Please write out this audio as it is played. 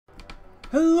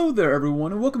Hello there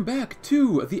everyone and welcome back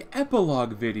to the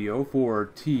epilogue video for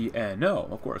TNO,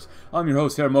 of course. I'm your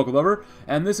host, Mocha Lover,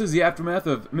 and this is the aftermath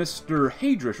of Mr.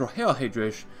 Heydrich, or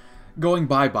Heydrich, going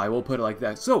bye-bye, we'll put it like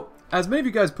that. So, as many of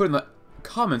you guys put in the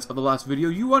comments of the last video,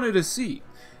 you wanted to see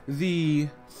the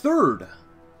third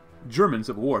German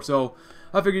Civil War, so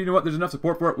I figured, you know what, there's enough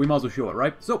support for it, we might as well show it,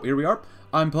 right? So, here we are.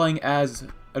 I'm playing as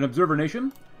an observer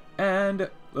nation, and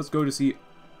let's go to see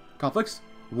conflicts,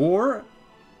 war.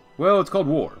 Well, it's called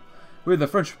war. We have the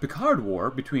French Picard War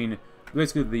between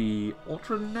basically the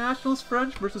ultra-nationalist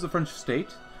French versus the French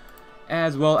state,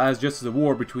 as well as just the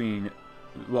war between,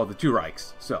 well, the two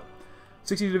Reichs. So,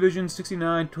 60 divisions,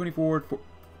 69, 24,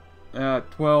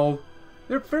 12.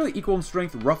 They're fairly equal in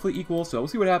strength, roughly equal, so we'll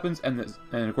see what happens. And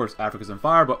of course, Africa's on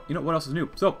fire, but you know, what else is new?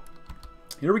 So,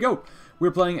 here we go. We're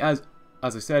playing as I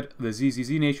said, the ZZZ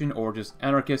nation, or just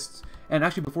anarchists. And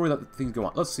actually, before we let things go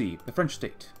on, let's see. The French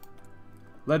state,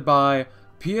 led by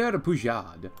Pierre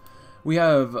Poujade. We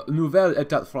have Nouvel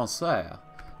État Français,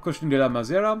 Cauchon de la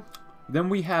Mazera. Then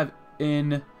we have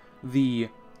in the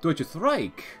Deutsches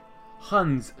Reich,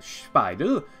 Hans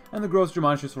Speidel, and the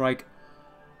Großgermanisches Reich,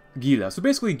 Gila. So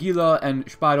basically, Gila and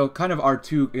Speidel kind of are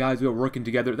two guys who are working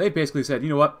together. They basically said, you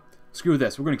know what, screw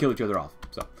this, we're going to kill each other off.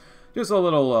 So, just a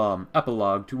little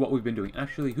epilogue to what we've been doing.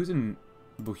 Actually, who's in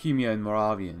Bohemia and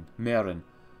Moravian? Mähren.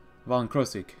 Von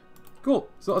Krosigk. Cool,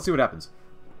 so let's see what happens.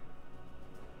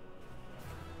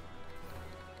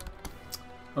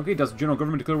 Okay, does general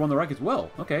government declare war on the Reich as well?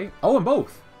 Okay. Oh, and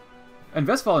both. And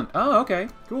Westphalen. Oh, okay.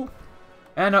 Cool.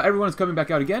 And now everyone is coming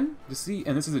back out again to see,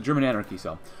 and this is a German anarchy,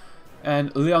 so.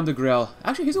 And Leon de Grelle.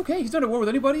 Actually, he's okay. He's not at war with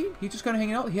anybody. He's just kind of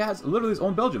hanging out. He has literally his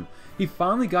own Belgium. He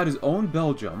finally got his own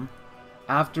Belgium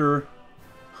after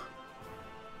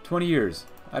 20 years.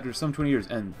 After some 20 years.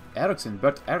 And Eriksson,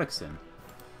 Bert Eriksson.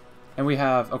 And we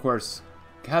have, of course,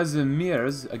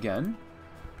 Casimirs again.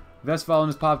 Westphalen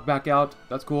has popped back out.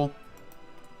 That's cool.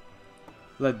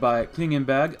 Led by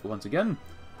Klingenberg once again.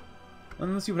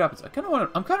 And let's see what happens.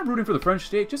 I'm kind of rooting for the French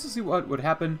state just to see what would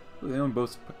happen. They own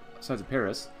both sides of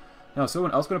Paris. Now, is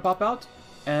someone else going to pop out?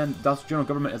 And Das general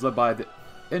government is led by the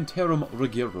Interim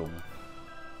Regierung.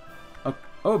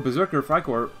 Oh, Berserker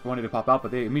Freikorps wanted to pop out, but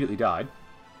they immediately died.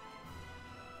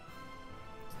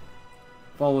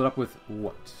 Followed up with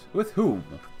what? With whom?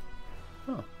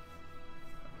 Oh.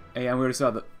 And we already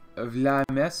saw the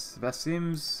Vlames,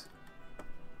 Vasims.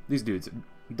 These dudes,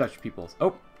 Dutch peoples.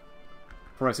 Oh,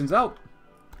 Preußen's out.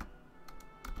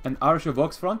 And Arische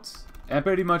Volksfront. And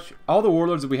pretty much all the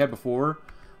warlords that we had before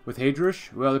with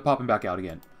Heydrich, well, they're popping back out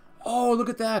again. Oh, look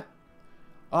at that.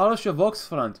 Arische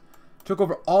Volksfront took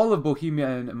over all of Bohemia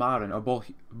and Mähren, or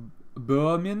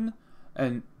Böhmen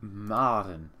and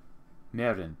Mähren.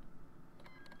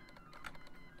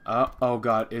 Oh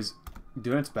god, is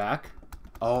Dunit's back?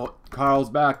 Oh, Karl's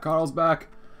back, Karl's back.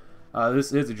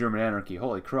 This is a German anarchy.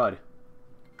 Holy crud.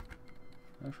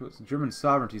 Actually, it's a German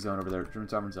sovereignty zone over there. German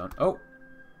sovereign zone. Oh.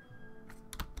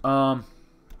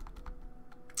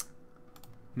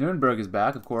 Nuremberg is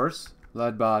back, of course.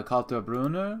 Led by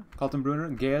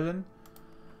Kaltenbrunner, Galen.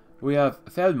 We have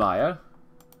Feldmayer.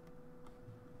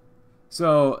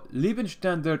 So,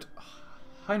 Liebenstandard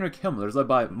Heinrich Himmler is led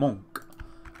by Monk.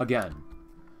 Again.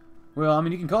 Well, I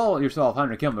mean, you can call yourself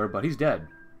Heinrich Himmler, but he's dead.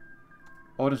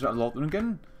 Odenstadt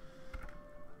Lothringen.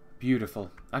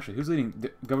 Beautiful. Actually, who's leading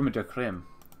the government of Krim?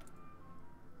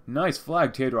 Nice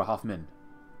flag, Theodor Hoffmann.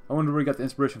 I wonder where he got the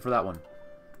inspiration for that one.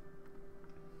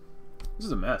 This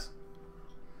is a mess.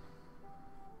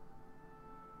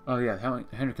 Oh yeah,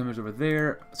 Henrik Himmler's over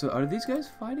there. So are these guys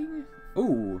fighting?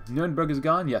 Oh, Nuremberg is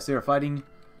gone. Yes, they are fighting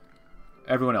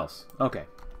everyone else. Okay.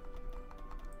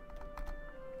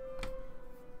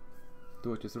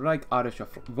 Deutsches Reich, Arische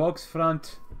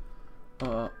Volksfront.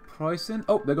 Preußen.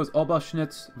 Oh, there goes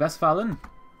Oberschnitz, Westphalen.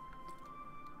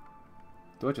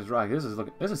 Deutsches Reich. This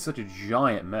is such a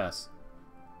giant mess.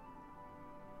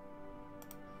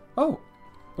 Oh,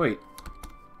 wait.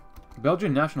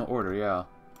 Belgian National Order, yeah.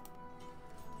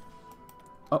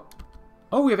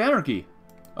 Oh, we have anarchy.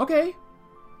 Okay.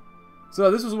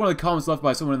 So this was one of the comments left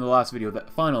by someone in the last video, that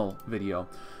final video.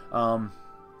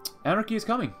 Anarchy is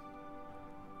coming.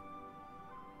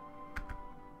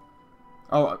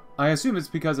 Oh, I assume it's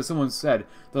because, as someone said,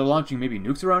 they're launching maybe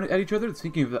nukes around at each other.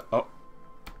 Thinking of the... Oh.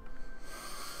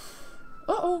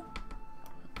 Uh-oh.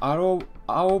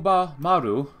 Aoba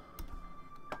Maru.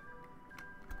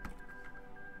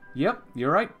 Yep,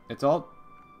 you're right. It's all...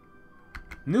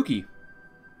 Nuki.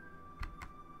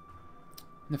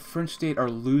 The French state are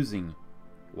losing.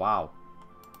 Wow.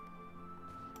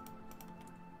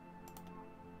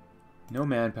 No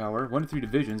manpower. 1 to 3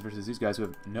 divisions versus these guys who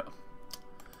have no...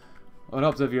 Well, it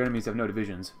helps if your enemies have no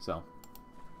divisions, so.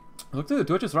 Looks like the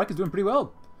Deutsches Reich is doing pretty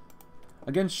well.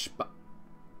 Against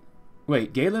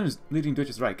wait, Galen is leading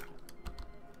Deutsches Reich.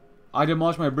 I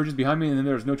demolished my bridges behind me, and then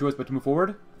there's no choice but to move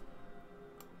forward.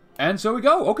 And so we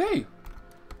go. Okay.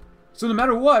 So no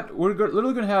matter what, we're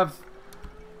literally going to have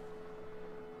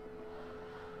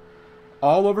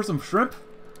all over some shrimp.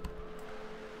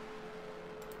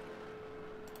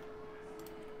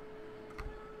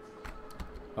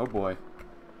 Oh boy.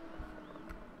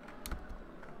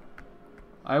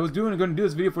 I was going to do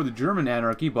this video for the German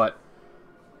anarchy, but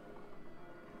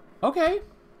okay.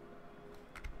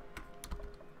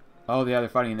 Oh yeah, they're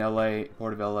fighting in LA,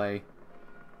 Port of LA.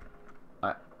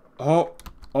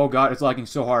 Oh god, it's lagging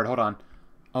so hard. Hold on.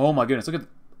 Oh my goodness, look at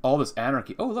all this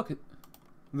anarchy. Oh look,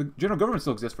 the general government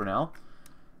still exists for now.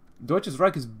 Deutsches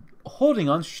Reich is holding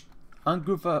on.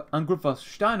 Angriff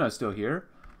Steiner is still here.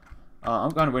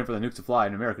 I'm kind of waiting for the nukes to fly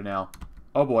in America now.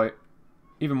 Oh boy,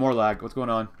 even more lag. What's going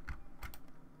on?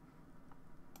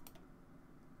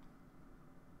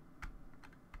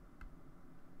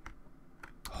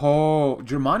 Oh,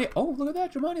 Germania. Oh, look at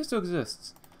that. Germania still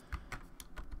exists.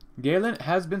 Galen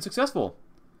has been successful.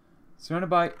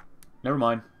 Surrounded by... Never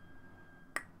mind.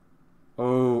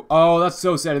 Oh, that's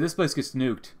so sad. This place gets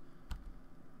nuked.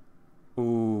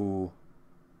 Ooh.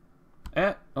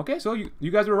 Okay, so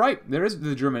you guys were right. There is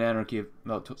the German anarchy of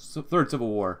the Third Civil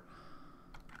War.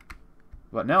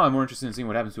 But now I'm more interested in seeing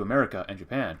what happens to America and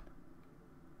Japan.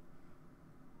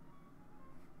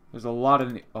 There's a lot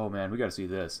of... Oh man, we gotta see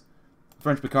this.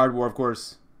 French-Picard War, of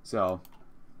course. So,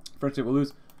 French will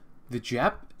lose.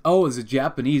 Oh, it's the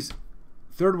Japanese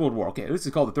Third World War. Okay, this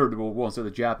is called the Third World War instead of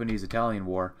the Japanese-Italian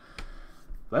War.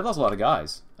 They've lost a lot of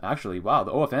guys. Actually, wow,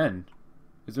 the OFN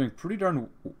is doing pretty darn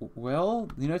well.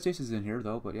 The United States is in here,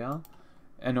 though, but yeah.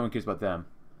 And no one cares about them.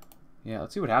 Yeah,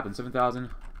 let's see what happens. 7,000.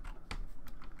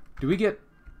 Do we get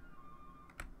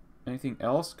anything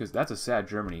else? Because that's a sad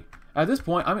Germany. At this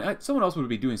point, I mean, someone else would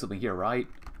be doing something here, right?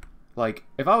 Like,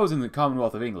 if I was in the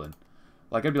Commonwealth of England,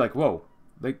 like, I'd be like, whoa,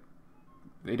 they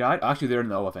died? Actually, they're in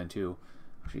the OFN, too.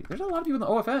 Actually, there's a lot of people in the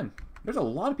OFN. There's a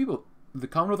lot of people. The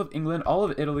Commonwealth of England, all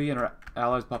of Italy and our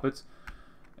allies, puppets,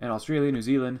 and Australia, New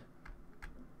Zealand.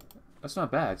 That's not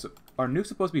bad. So, are nukes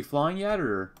supposed to be flying yet,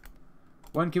 or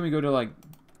when can we go to, like,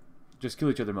 just kill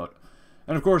each other mode?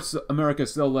 And, of course, America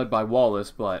is still led by Wallace,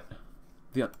 but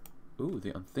the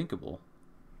unthinkable.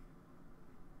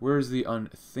 Where's the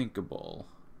unthinkable?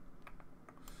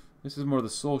 This is more the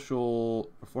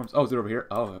social reforms. Oh, is it over here?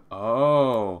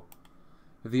 Oh.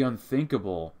 The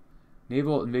unthinkable.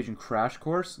 Naval Invasion Crash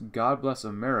Course. God Bless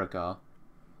America.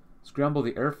 Scramble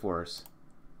the Air Force.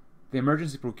 The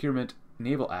Emergency Procurement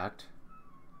Naval Act.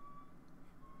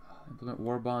 Implement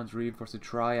war bonds. Reinforce the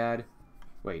Triad.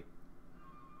 Wait.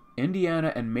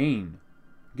 Indiana and Maine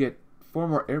get 4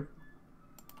 more air...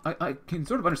 I can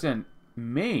sort of understand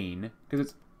Maine, because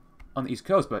it's on the East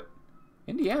Coast, but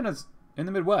Indiana's in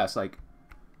the Midwest, like,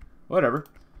 whatever.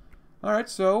 Alright,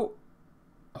 so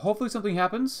hopefully something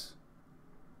happens,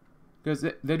 because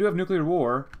they do have nuclear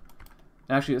war.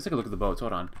 Actually, let's take a look at the boats.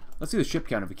 Hold on. Let's see the ship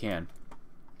count if we can.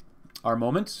 Our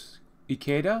moments.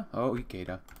 Ikeda. Oh,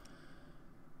 Ikeda.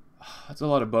 That's a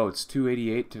lot of boats.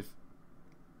 288 to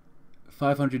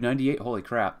 598. Holy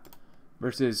crap.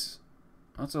 Versus,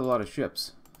 that's a lot of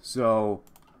ships. So,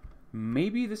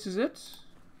 maybe this is it?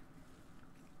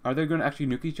 Are they going to actually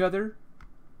nuke each other?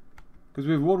 Because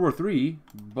we have World War III,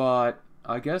 but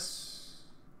I guess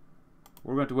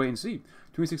we're going to have to wait and see.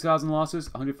 26,000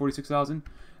 losses, 146,000.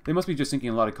 They must be just sinking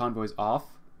a lot of convoys off.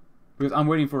 Because I'm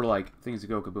waiting for, like, things to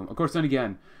go kaboom. Of course, then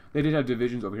again, they did have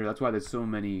divisions over here. That's why there's so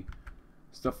many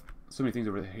things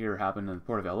over here happen in the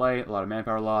Port of LA. A lot of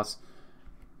manpower loss.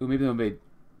 Ooh, maybe they'll make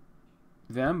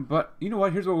them. But, you know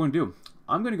what? Here's what we're going to do.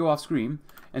 I'm going to go off screen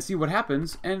and see what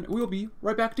happens, and we'll be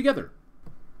right back together.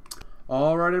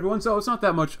 Alright everyone, so it's not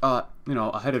that much,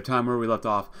 ahead of time where we left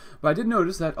off, but I did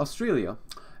notice that Australia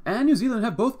and New Zealand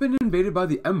have both been invaded by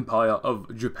the Empire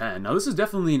of Japan. Now this is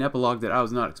definitely an epilogue that I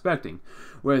was not expecting,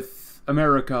 with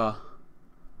America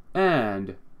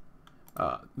and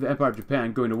the Empire of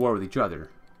Japan going to war with each other.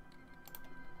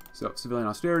 So, civilian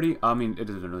austerity, I mean, it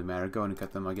doesn't really matter, go in and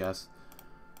cut them, I guess.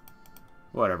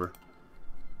 Whatever.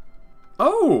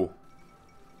 Oh!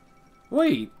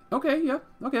 Wait, okay, yeah.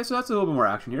 Okay, so that's a little bit more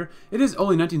action here. It is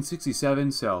only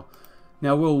 1967, so...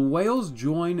 Now, will Wales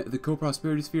join the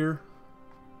co-prosperity sphere?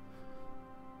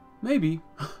 Maybe.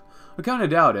 I kind of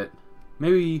doubt it.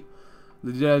 Maybe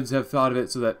the devs have thought of it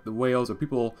so that the Wales or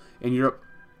people in Europe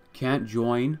can't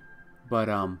join, but,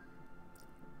 other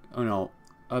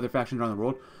factions around the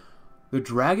world. The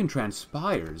dragon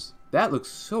transpires. That looks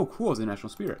so cool as a national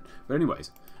spirit. But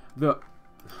anyways,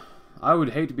 I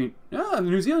would hate to be... Ah, the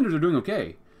New Zealanders are doing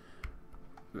okay.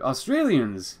 The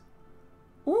Australians.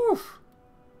 Oof.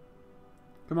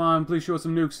 Come on, please show us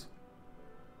some nukes.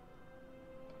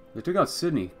 They took out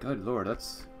Sydney. Good lord,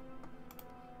 that's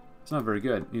not very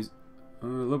good.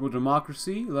 Liberal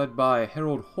Democracy, led by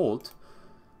Harold Holt.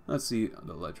 Let's see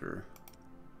the ledger.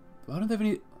 Why don't they have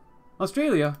any...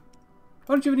 Australia?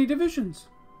 Why don't you have any divisions?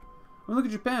 Well, look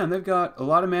at Japan. They've got a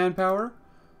lot of manpower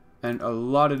and a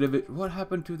lot of What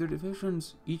happened to their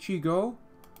divisions? Ichigo?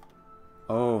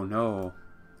 Oh, no.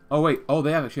 Oh, wait. Oh,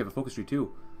 they actually have a focus tree,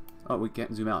 too. Oh, we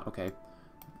can't zoom out. Okay.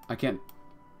 I can't...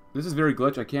 This is very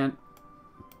glitch. I can't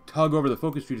tug over the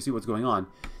focus tree to see what's going on.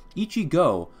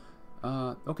 Ichigo.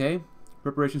 Okay.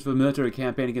 Preparations for the military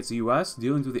campaign against the U.S.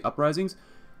 Dealings with the uprisings.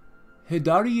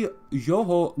 Hidari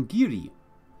Yoho Giri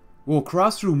will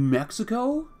cross through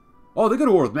Mexico? Oh, they go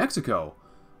to war with Mexico.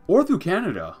 Or through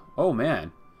Canada. Oh,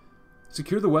 man.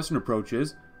 Secure the western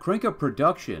approaches. Crank up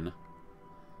production.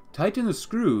 Tighten the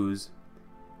screws.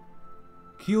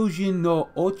 Kyojin no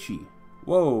Ochi.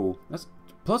 Whoa. That's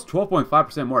plus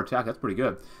 12.5% more attack. That's pretty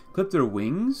good. Clip their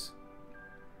wings.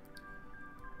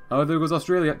 Oh, there goes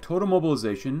Australia. Total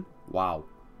mobilization. Wow.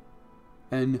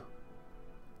 And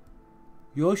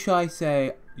Yoshai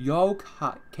say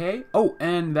Yokai. Oh,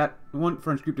 and that one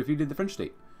French group defeated the French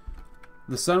state.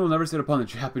 The sun will never set upon the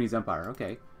Japanese Empire.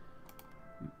 Okay.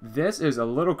 This is a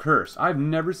little curse. I've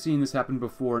never seen this happen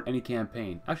before in any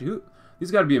campaign. Actually,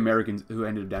 these got to be Americans who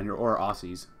ended up down here, or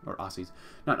Aussies. Or Aussies.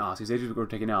 Not Aussies. They just were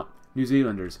taken out. New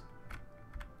Zealanders.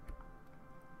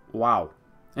 Wow.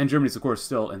 And Germany's, of course,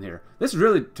 still in here. This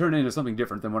really turned into something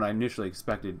different than what I initially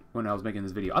expected when I was making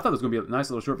this video. I thought it was going to be a nice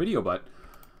little short video, but...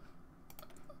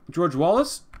 George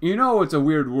Wallace? You know it's a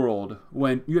weird world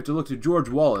when you have to look to George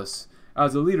Wallace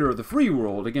as the leader of the free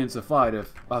world against the fight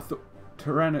of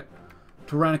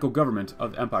tyrannical government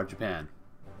of the Empire of Japan.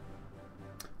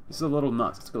 This is a little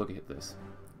nuts. Let's go look at this.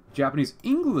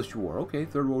 Japanese-English War. Okay,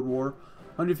 Third World War.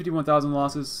 151,000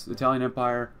 losses. Italian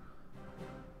Empire.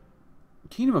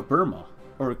 Kingdom of Burma.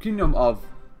 Or Kingdom of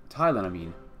Thailand, I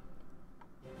mean.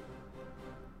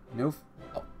 No...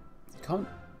 Oh, come...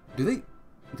 Do they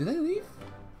leave?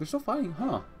 They're still fighting,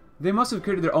 huh? They must have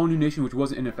created their own new nation, which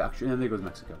wasn't in faction, and then there goes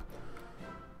Mexico.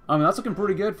 I mean, that's looking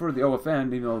pretty good for the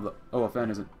OFN, even though the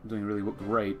OFN isn't doing really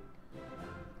great.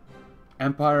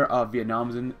 Empire of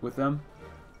Vietnam's in with them.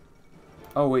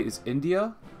 Oh, wait, is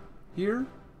India here?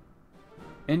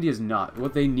 India's not.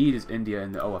 What they need is India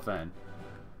in the OFN.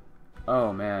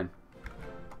 Oh, man.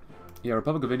 Yeah,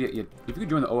 Republic of India. Yeah, if you could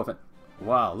join the OFN.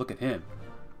 Wow, look at him.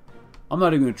 I'm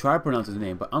not even going to try to pronounce his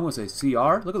name, but I'm going to say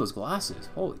CR. Look at those glasses.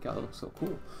 Holy cow, that looks so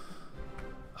cool.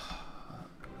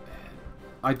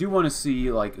 I do want to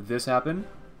see, like, this happen.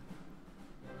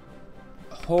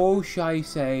 Ho Shai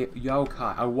Se Yao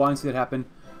Kai. I want to see that happen.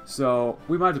 So,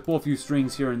 we might have to pull a few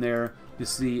strings here and there to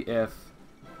see if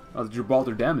the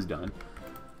Gibraltar Dam is done.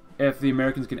 If the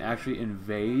Americans can actually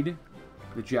invade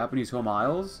the Japanese home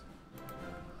isles.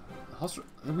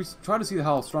 We try to see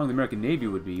how strong the American Navy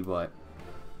would be, but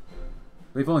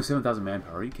they've only 7,000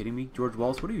 manpower. Are you kidding me? George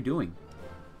Wallace, what are you doing?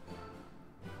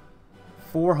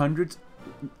 400?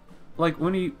 Like,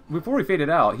 before he faded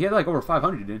out, he had like over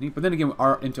 500, didn't he? But then again,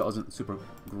 our intel isn't super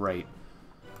great.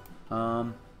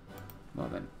 Well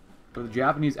then. But the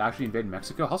Japanese actually invaded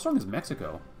Mexico? How strong is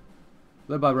Mexico?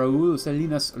 Led by Raul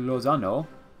Salinas Lozano.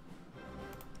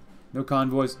 No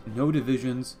convoys, no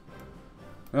divisions.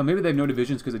 Well, maybe they have no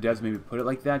divisions because the devs maybe put it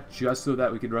like that, just so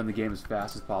that we could run the game as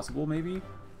fast as possible, maybe?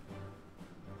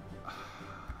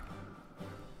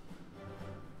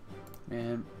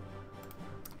 Man.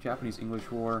 Japanese-English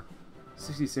War.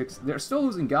 66. They're still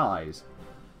losing guys.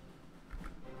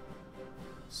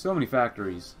 So many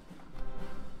factories.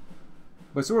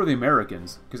 But so are the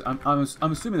Americans. Because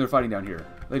I'm assuming they're fighting down here.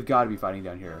 They've got to be fighting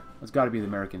down here. It's got to be the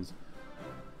Americans.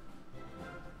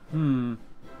 250,000.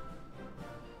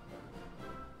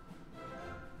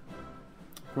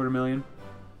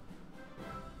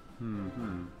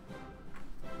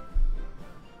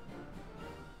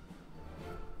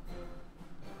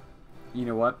 You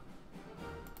know what?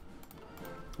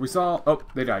 We saw... Oh,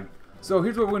 they died. So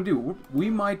here's what we're going to do. We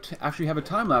might actually have a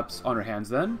time-lapse on our hands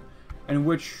then, in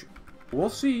which we'll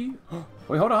see...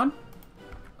 Wait, hold on.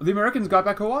 The Americans got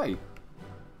back Hawaii.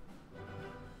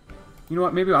 You know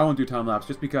what? Maybe I won't do time-lapse,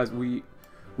 just because we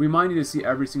might need to see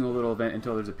every single little event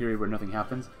until there's a period where nothing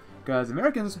happens. Because the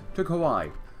Americans took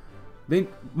Hawaii. They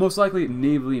most likely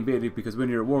navally invaded, because when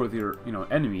you're at war with your,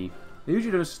 enemy, they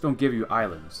usually just don't give you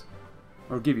islands.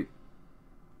 Or give you...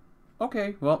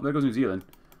 Okay, well, there goes New Zealand.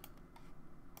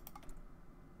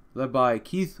 Led by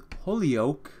Keith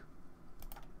Holyoake.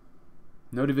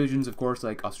 No divisions, of course,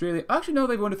 like Australia. Actually, no,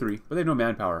 they've 1 to 3, but they have no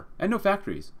manpower and no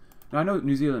factories. Now, I know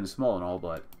New Zealand is small and all,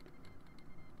 but...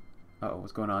 Uh-oh,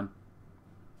 what's going on?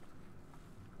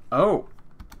 Oh!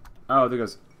 Oh, there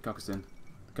goes Caucasus.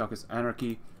 Caucasus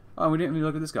Anarchy. Oh, we didn't even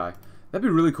look at this guy. That'd be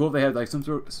really cool if they had like some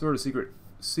sort of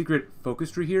secret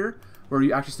focus tree here, where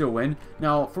you actually still win.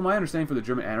 Now, from my understanding for the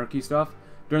German Anarchy stuff,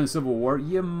 during the Civil War,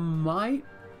 you might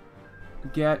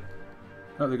get...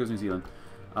 Oh, there goes New Zealand.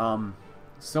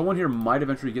 Someone here might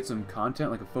eventually get some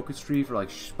content, like a focus tree for like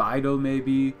Speidel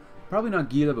maybe. Probably not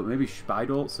Gila, but maybe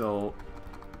Speidel, so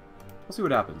we'll see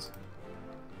what happens.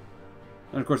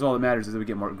 And of course, all that matters is that we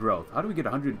get more growth. How do we get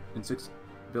 106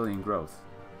 billion growth?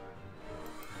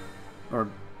 Or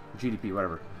GDP,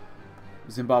 whatever.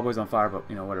 Zimbabwe's on fire, but,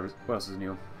 you know, whatever. What else is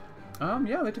new?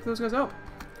 Yeah, they took those guys out.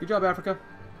 Good job, Africa.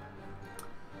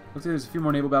 Looks like there's a few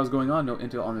more naval battles going on. No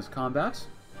intel on this combat.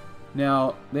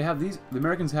 Now, they have these... The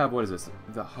Americans have, what is this?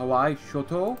 The Hawaii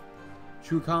Shoto?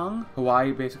 Chukang?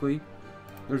 Hawaii, basically.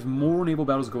 There's more naval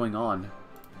battles going on.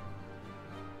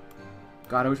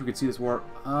 God, I wish we could see this war.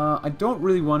 I don't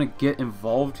really want to get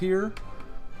involved here.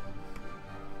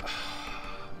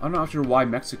 I'm not sure why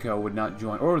Mexico would not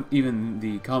join, or even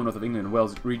the Commonwealth of England and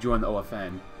Wales rejoin the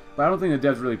OFN. But I don't think the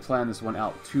devs really planned this one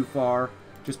out too far,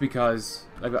 just because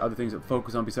I've got other things to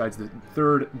focus on besides the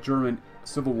Third German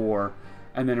Civil War,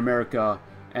 and then America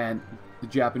and the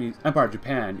Japanese Empire of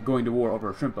Japan going to war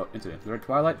over a shrimp incident. The Red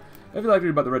Twilight? If you'd like to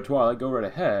read about the Red Twilight, go right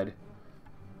ahead.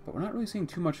 But we're not really seeing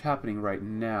too much happening right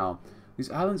now. These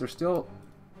islands are still...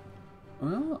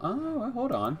 Well,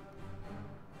 hold on.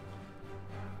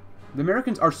 The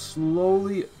Americans are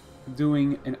slowly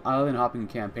doing an island hopping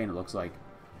campaign, it looks like.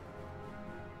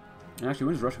 And actually,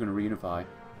 when is Russia going to reunify?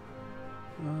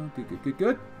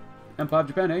 Good. Empire of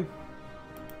Japan, eh?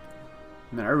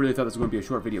 Man, I really thought this was going to be a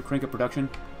short video. Crank up production.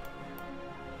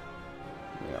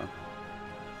 Yeah.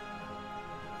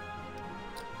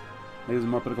 Maybe there's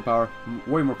more political power.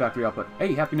 Way more factory output. Hey,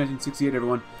 happy 1968,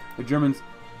 everyone. The Germans...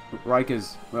 Reich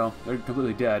is... Well, they're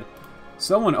completely dead.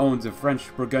 Someone owns a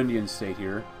French Burgundian state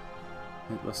here.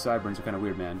 The Sideburns are kind of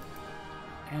weird, man.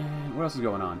 And what else is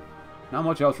going on? Not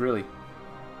much else, really.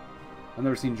 I've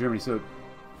never seen Germany so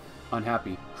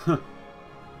unhappy. Did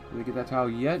we get that tile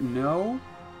yet? No.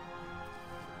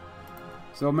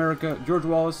 So America, George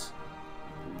Wallace,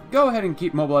 go ahead and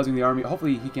keep mobilizing the army.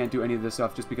 Hopefully he can't do any of this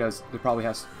stuff just because there probably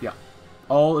has... Yeah.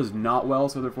 All is not well,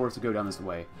 so they're forced to go down this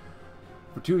way.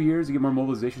 For 2 years, you get more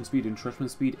mobilization speed, entrenchment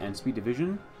speed, and speed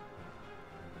division.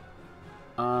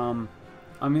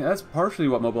 I mean, that's partially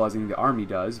what mobilizing the army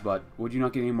does, but would you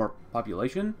not get any more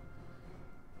population?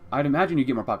 I'd imagine you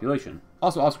get more population.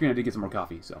 Also, off screen, I did get some more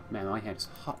coffee, so, man, my hand is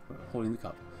hot holding the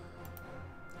cup.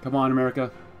 Come on,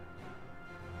 America.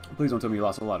 Please don't tell me you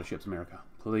lost a lot of ships, America.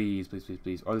 Please, please, please,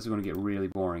 please. Or this is going to get really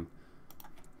boring.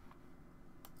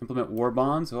 Implement war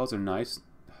bonds. Oh, those are nice.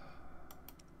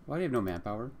 Why do you have no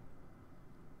manpower?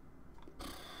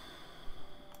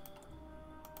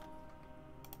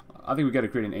 I think we got to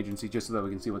create an agency just so that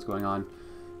we can see what's going on.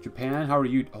 Japan, how are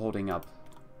you holding up?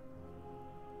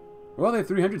 Well, they have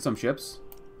 300 some ships.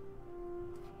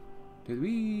 Did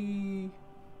we...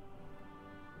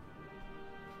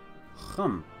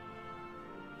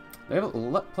 They have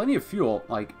plenty of fuel.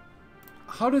 Like,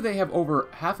 how do they have over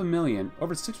 500,000,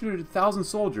 over 600,000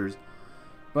 soldiers,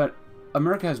 but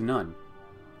America has none?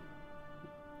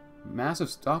 Massive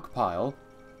stockpile.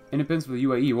 Independence for the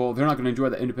UAE. Well, they're not going to enjoy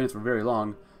that independence for very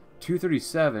long.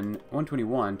 237,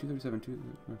 121, 237,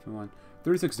 221,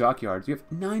 36 dockyards. You have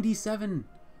 97.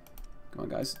 Come on,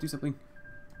 guys, do something.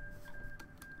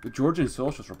 The Georgian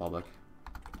Socialist Republic.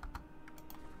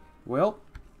 Well,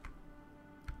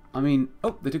 I mean,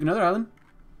 oh, they took another island.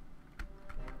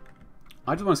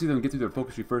 I just want to see them get through their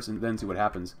focus tree first and then see what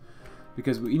happens.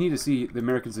 Because we need to see the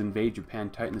Americans invade Japan,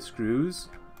 tighten the screws.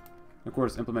 Of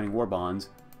course, implementing war bonds.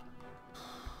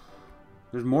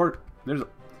 There's more.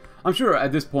 I'm sure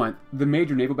at this point, the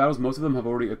major naval battles, most of them have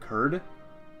already occurred.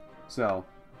 So.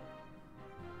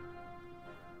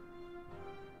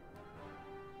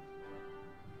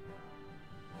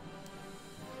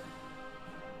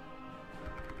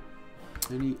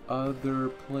 Any other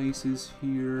places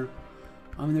here?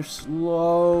 I mean, they're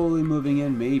slowly moving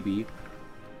in, maybe.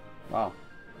 Wow.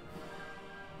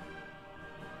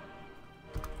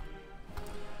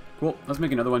 Cool. Let's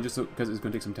make another one just so, because it's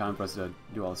going to take some time for us to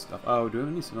do all this stuff. Oh, do we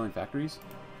have any civilian factories?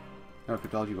 Oh,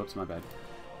 cryptology. Whoops, my bad.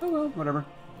 Oh well, whatever.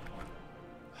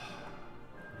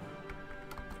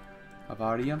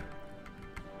 Bavaria.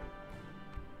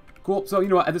 Cool. So, you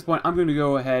know what? At this point, I'm going to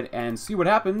go ahead and see what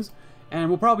happens. And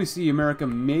we'll probably see America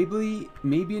maybe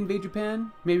invade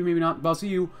Japan. Maybe not. But I'll see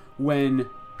you when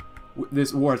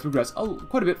this war has progressed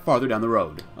quite a bit farther down the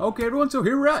road. Okay, everyone, so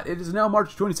here we're at. It is now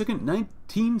March 22nd,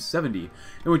 1970,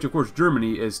 in which, of course,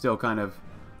 Germany is still kind of,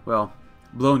 well,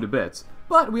 blown to bits.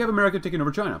 But we have America taking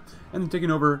over China, and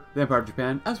taking over the Empire of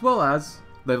Japan, as well as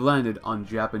they've landed on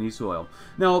Japanese soil.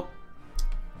 Now,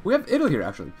 we have Italy here,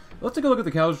 actually. Let's take a look at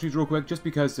the casualties real quick, just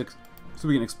because, so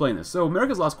we can explain this. So,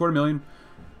 America's lost 250,000.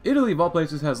 Italy, of all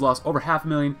places, has lost over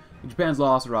 500,000. And Japan's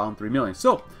lost around 3 million.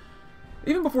 So,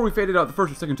 even before we faded out the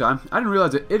first or second time, I didn't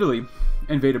realize that Italy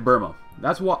invaded Burma.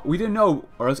 That's what we didn't know,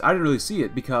 or else I didn't really see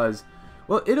it, because,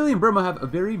 well, Italy and Burma have a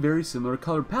very, very similar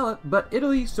colored palette, but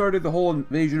Italy started the whole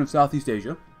invasion of Southeast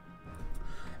Asia,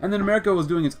 and then America was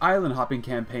doing its island hopping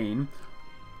campaign,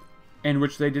 in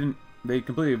which they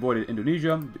completely avoided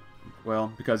Indonesia,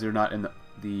 well, because they're not in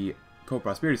the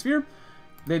co-prosperity sphere.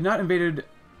 They've not invaded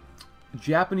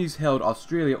Japanese-held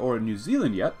Australia or New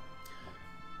Zealand yet,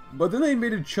 but then they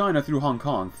invaded China through Hong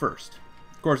Kong first.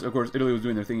 Of course, Italy was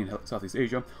doing their thing in Southeast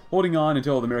Asia, holding on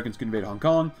until the Americans could invade Hong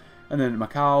Kong, and then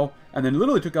Macau, and then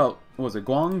literally took out, what was it,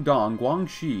 Guangdong,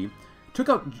 Guangxi, took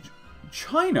out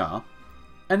China,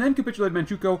 and then capitulated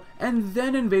Manchukuo, and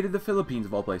then invaded the Philippines,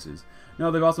 of all places.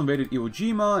 Now, they've also invaded Iwo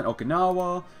Jima and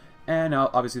Okinawa, and now,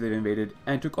 obviously, they've invaded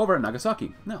and took over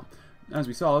Nagasaki. Now, as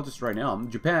we saw just right now,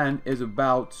 Japan is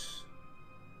about,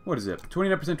 what is it,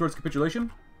 29% towards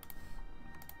capitulation?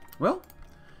 Well,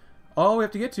 all we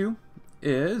have to get to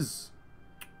is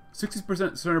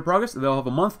 60% surrender progress. They'll have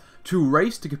a month to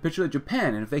race to capitulate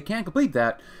Japan, and if they can't complete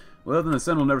that, well, then the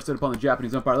sun will never set upon the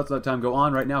Japanese Empire. Let's let time go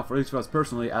on. Right now, for at least for us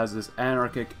personally, as this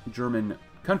anarchic German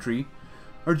country,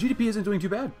 our GDP isn't doing too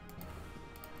bad.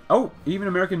 Oh, even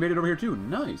America invaded over here too.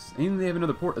 Nice. And they have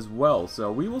another port as well,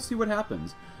 so we will see what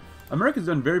happens. America's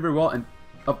done very, very well, and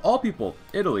of all people,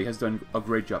 Italy has done a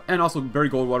great job. And also, Barry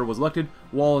Goldwater was elected.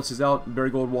 Wallace is out. Barry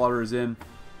Goldwater is in.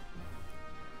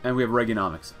 And we have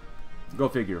Reaganomics. Go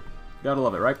figure. Gotta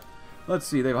love it, right? Let's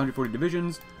see. They have 140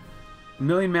 divisions. A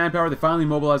million manpower. They finally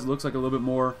mobilized, it looks like, a little bit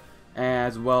more.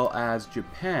 As well as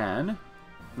Japan.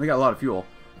 They got a lot of fuel.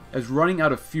 Is running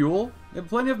out of fuel. They have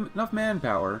plenty of enough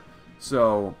manpower.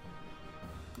 So,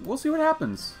 we'll see what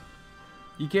happens.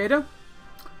 Ikeda?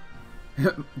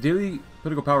 Daily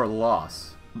political power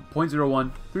loss.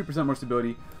 0.01, 3% more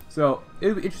stability. So,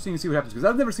 it'll be interesting to see what happens, because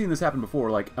I've never seen this happen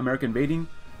before, like America invading,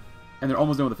 and they're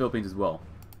almost done with the Philippines as well.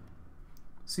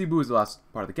 Cebu is the last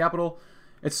part of the capital.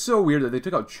 It's so weird that they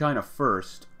took out China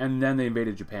first, and then they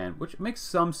invaded Japan, which makes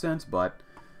some sense, but...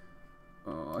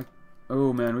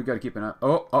 oh man, we gotta keep an eye...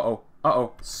 Oh,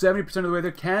 70% of the way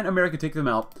there. Can America take them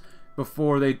out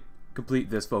before they complete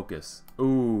this focus?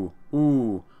 Ooh.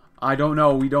 I don't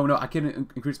know. We don't know. I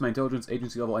can't increase my intelligence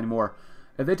agency level anymore.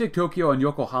 If they take Tokyo and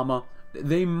Yokohama,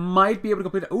 they might be able to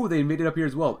complete it. Ooh, they invaded up here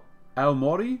as well.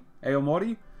 Aomori?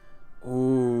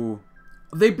 Ooh.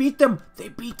 They beat them! They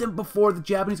beat them before the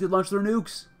Japanese could launch their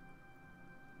nukes!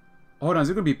 Hold on, is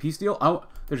it going to be a peace deal?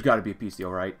 There's got to be a peace deal,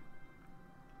 right?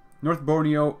 North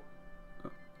Borneo...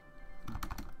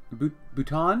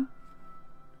 Bhutan?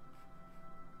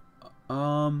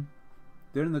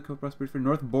 They're in the co-prosperity sphere.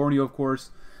 North Borneo, of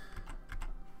course.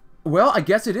 Well, I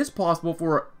guess it is possible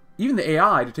for even the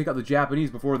AI to take out the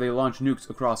Japanese before they launch nukes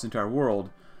across the entire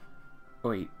world.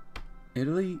 Wait.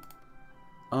 Italy?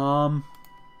 Come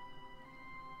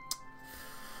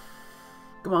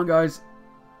on, guys.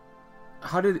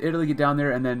 How did Italy get down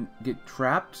there and then get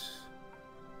trapped?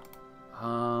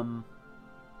 Oh,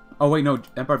 wait, no.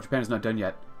 Empire of Japan is not done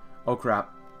yet. Oh,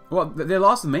 crap. Well, they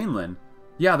lost the mainland.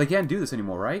 Yeah, they can't do this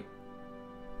anymore, right?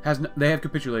 They have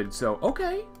capitulated, so...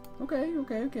 Okay.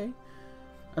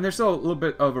 And there's still a little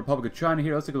bit of Republic of China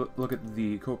here. Let's take a look at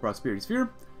the co-prosperity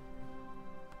sphere.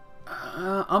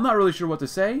 I'm not really sure what to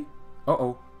say.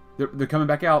 Uh-oh. They're coming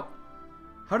back out.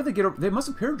 How did they get over? They must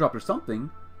have paratrooped or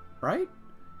something, right?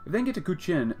 If they can get to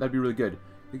Kuchin, that'd be really good.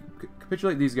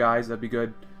 Capitulate these guys, that'd be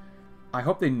good. I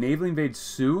hope they navally invade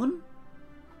soon,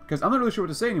 because I'm not really sure what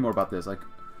to say anymore about this. Like,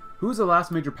 who's the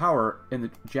last major power in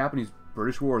the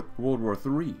Japanese-British War, World War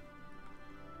III?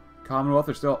 Commonwealth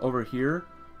are still over here.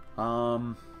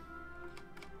 Everyone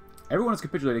has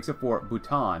capitulated except for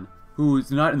Bhutan,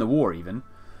 who's not in the war even.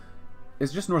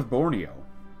 It's just North Borneo.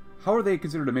 How are they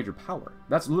considered a major power?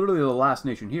 That's literally the last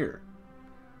nation here.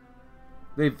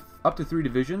 They've up to 3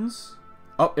 divisions.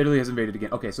 Oh, Italy has invaded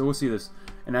again. Okay, so we'll see this.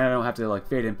 And I don't have to like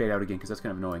fade in, fade out again, because that's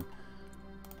kind of annoying.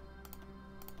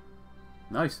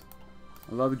 Nice.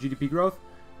 I love the GDP growth.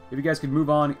 If you guys could move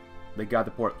on, they got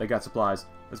the port, they got supplies.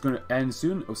 It's going to end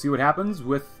soon. We'll see what happens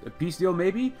with a peace deal,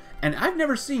 maybe. And I've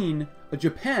never seen a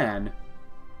Japan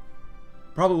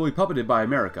probably puppeted by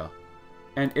America.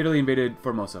 And Italy invaded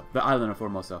Formosa, the island of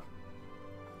Formosa.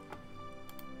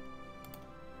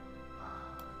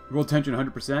 World tension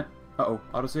 100%. Uh-oh.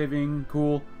 Autosaving.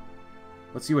 Cool.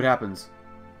 Let's see what happens.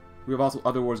 We have also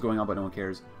other wars going on, but no one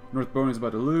cares. North Bone is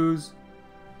about to lose.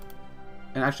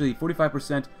 And actually,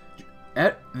 45%.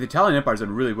 The Italian Empire's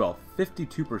done really well.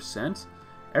 52%.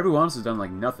 Everyone else has done,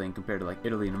 like, nothing compared to, like,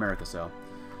 Italy and America, so...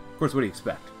 Of course, what do you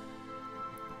expect?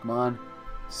 Come on.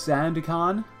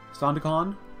 Sandakan.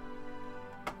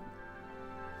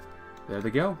 There they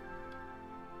go.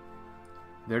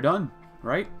 They're done,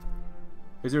 right?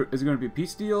 Is it going to be a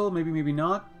peace deal? Maybe, maybe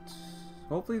not.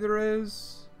 Hopefully there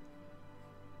is.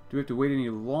 Do we have to wait any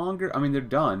longer? I mean, they're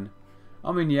done.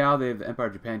 I mean, yeah, they have the Empire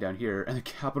of Japan down here, and the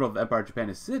capital of the Empire of Japan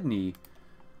is Sydney.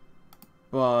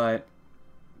 But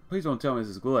please don't tell me this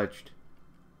is glitched.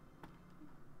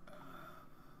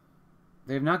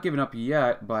 They have not given up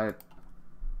yet, but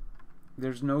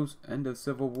there's no end of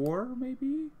civil war,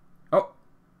 maybe? Oh,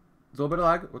 there's a little bit of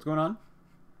lag. What's going on?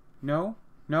 No?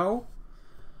 No?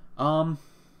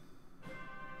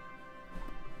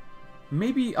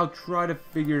 Maybe I'll try to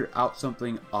figure out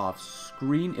something off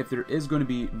screen if there is going to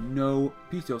be no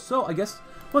peace deal. So I guess,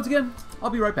 once again, I'll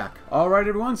be right back. Alright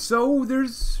everyone, so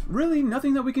there's really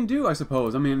nothing that we can do, I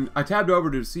suppose. I mean, I tabbed over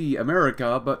to see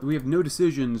America, but we have no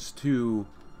decisions to,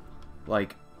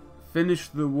 like, finish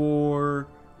the war,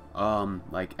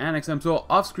 like, annex them. So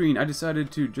off screen, I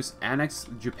decided to just annex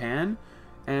Japan,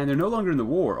 and they're no longer in the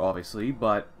war, obviously,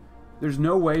 but there's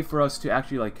no way for us to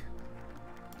actually, like,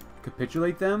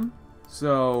 capitulate them.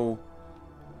 So,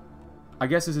 I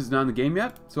guess this is not in the game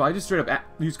yet. So I just straight up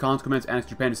use cons commands annex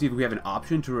Japan to see if we have an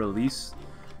option to release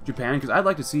Japan. Because I'd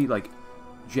like to see, like,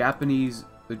 Japanese,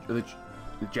 the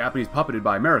Japanese puppeted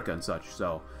by America and such.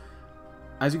 So,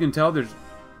 as you can tell, there's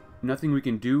nothing we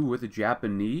can do with the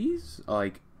Japanese.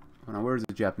 Like, hold on, where is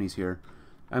the Japanese here?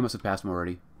 I must have passed them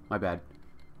already. My bad.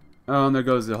 Oh, and there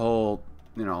goes the whole,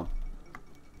 you know,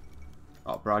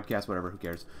 broadcast, whatever, who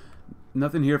cares.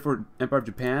 Nothing here for Empire of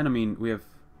Japan. I mean, we have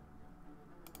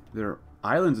their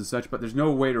islands and such, but there's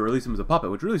no way to release them as a puppet,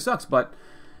 which really sucks, but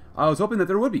I was hoping that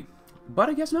there would be. But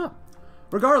I guess not.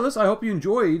 Regardless, I hope you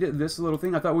enjoyed this little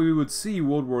thing. I thought we would see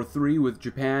World War III with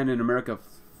Japan and America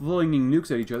flinging nukes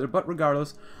at each other, but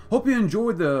regardless, hope you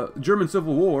enjoyed the German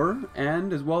Civil War,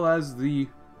 and as well as the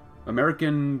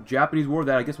American-Japanese War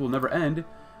that I guess will never end.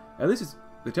 At least it's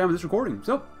the time of this recording.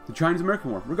 So, the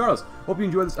Chinese-American War. Regardless, hope you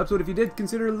enjoyed this episode. If you did,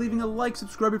 consider leaving a like,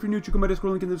 subscribe if you're new, check out my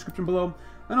Discord link in the description below,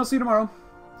 and I'll see you tomorrow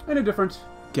in a different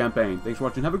campaign. Thanks for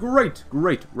watching. Have a great,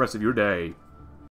 great rest of your day.